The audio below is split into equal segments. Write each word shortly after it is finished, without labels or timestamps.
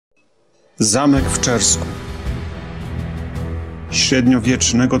Zamek w Czersku.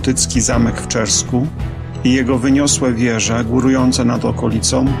 Średniowieczny gotycki zamek w Czersku i jego wyniosłe wieże górujące nad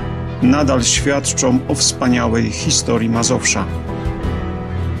okolicą nadal świadczą o wspaniałej historii Mazowsza.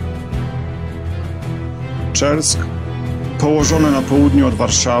 Czersk, położony na południu od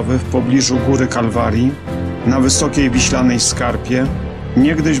Warszawy w pobliżu Góry Kalwarii, na wysokiej wiślanej skarpie,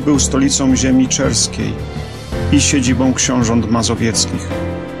 niegdyś był stolicą ziemi czerskiej i siedzibą książąt mazowieckich,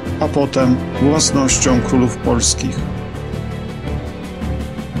 a potem własnością królów polskich.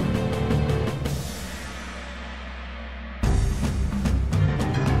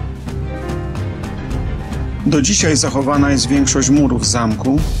 Do dzisiaj zachowana jest większość murów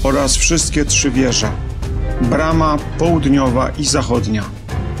zamku oraz wszystkie trzy wieże, brama południowa i zachodnia,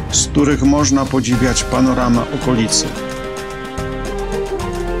 z których można podziwiać panoramę okolicy.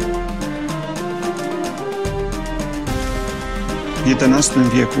 W XI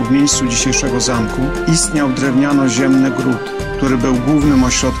wieku w miejscu dzisiejszego zamku istniał drewniano-ziemny gród, który był głównym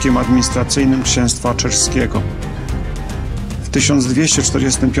ośrodkiem administracyjnym księstwa czerskiego. W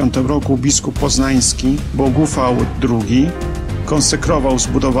 1245 roku biskup poznański Bogufał II konsekrował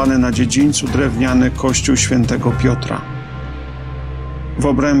zbudowany na dziedzińcu drewniany kościół świętego Piotra. W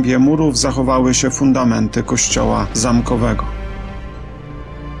obrębie murów zachowały się fundamenty kościoła zamkowego.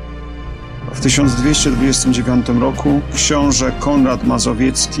 W 1229 roku książę Konrad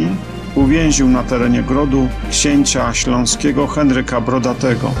Mazowiecki uwięził na terenie grodu księcia śląskiego Henryka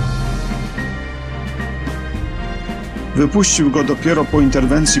Brodatego. Wypuścił go dopiero po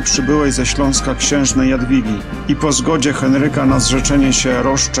interwencji przybyłej ze Śląska księżnej Jadwigi i po zgodzie Henryka na zrzeczenie się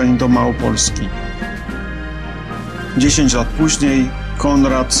roszczeń do Małopolski. 10 lat później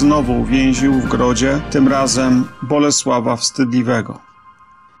Konrad znowu uwięził w grodzie, tym razem Bolesława Wstydliwego.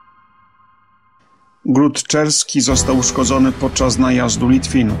 Gród czerski został uszkodzony podczas najazdu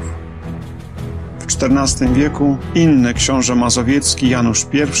Litwinów. W XIV wieku inny książę mazowiecki Janusz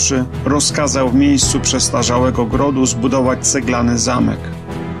I rozkazał w miejscu przestarzałego grodu zbudować ceglany zamek,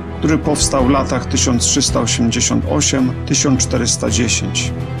 który powstał w latach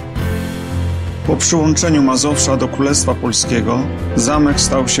 1388–1410. Po przyłączeniu Mazowsza do Królestwa Polskiego zamek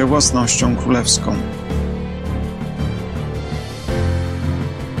stał się własnością królewską.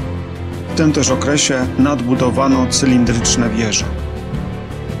 W tym też okresie nadbudowano cylindryczne wieże.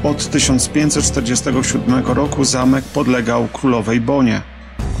 Od 1547 roku zamek podlegał królowej Bonie,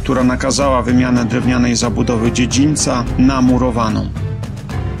 która nakazała wymianę drewnianej zabudowy dziedzińca na murowaną.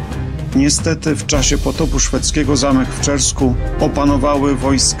 Niestety w czasie potopu szwedzkiego zamek w Czersku opanowały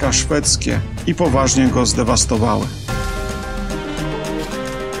wojska szwedzkie i poważnie go zdewastowały.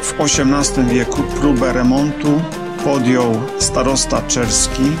 W XVIII wieku próbę remontu podjął starosta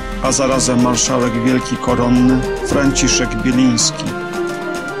czerski, a zarazem marszałek wielki koronny Franciszek Bieliński.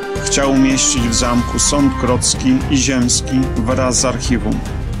 Chciał umieścić w zamku sąd grodzki i ziemski wraz z archiwum.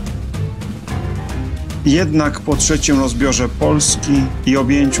 Jednak po trzecim rozbiorze Polski i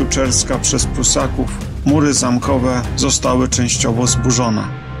objęciu Czerska przez Prusaków mury zamkowe zostały częściowo zburzone.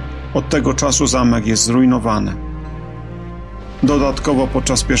 Od tego czasu zamek jest zrujnowany. Dodatkowo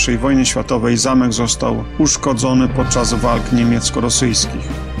podczas I wojny światowej zamek został uszkodzony podczas walk niemiecko-rosyjskich.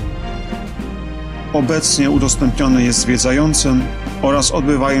 Obecnie udostępniony jest zwiedzającym oraz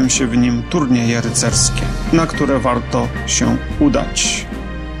odbywają się w nim turnieje rycerskie, na które warto się udać.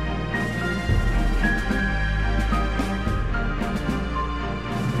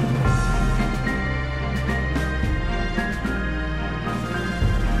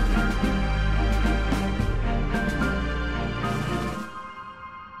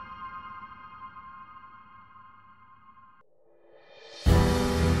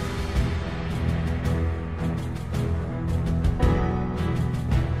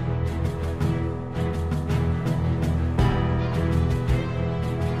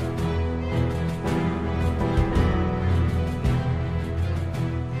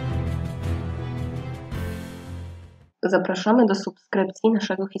 Zapraszamy do subskrypcji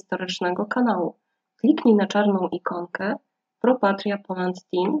naszego historycznego kanału. Kliknij na czarną ikonkę Pro Patria Poland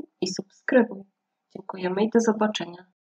Team i subskrybuj. Dziękujemy i do zobaczenia.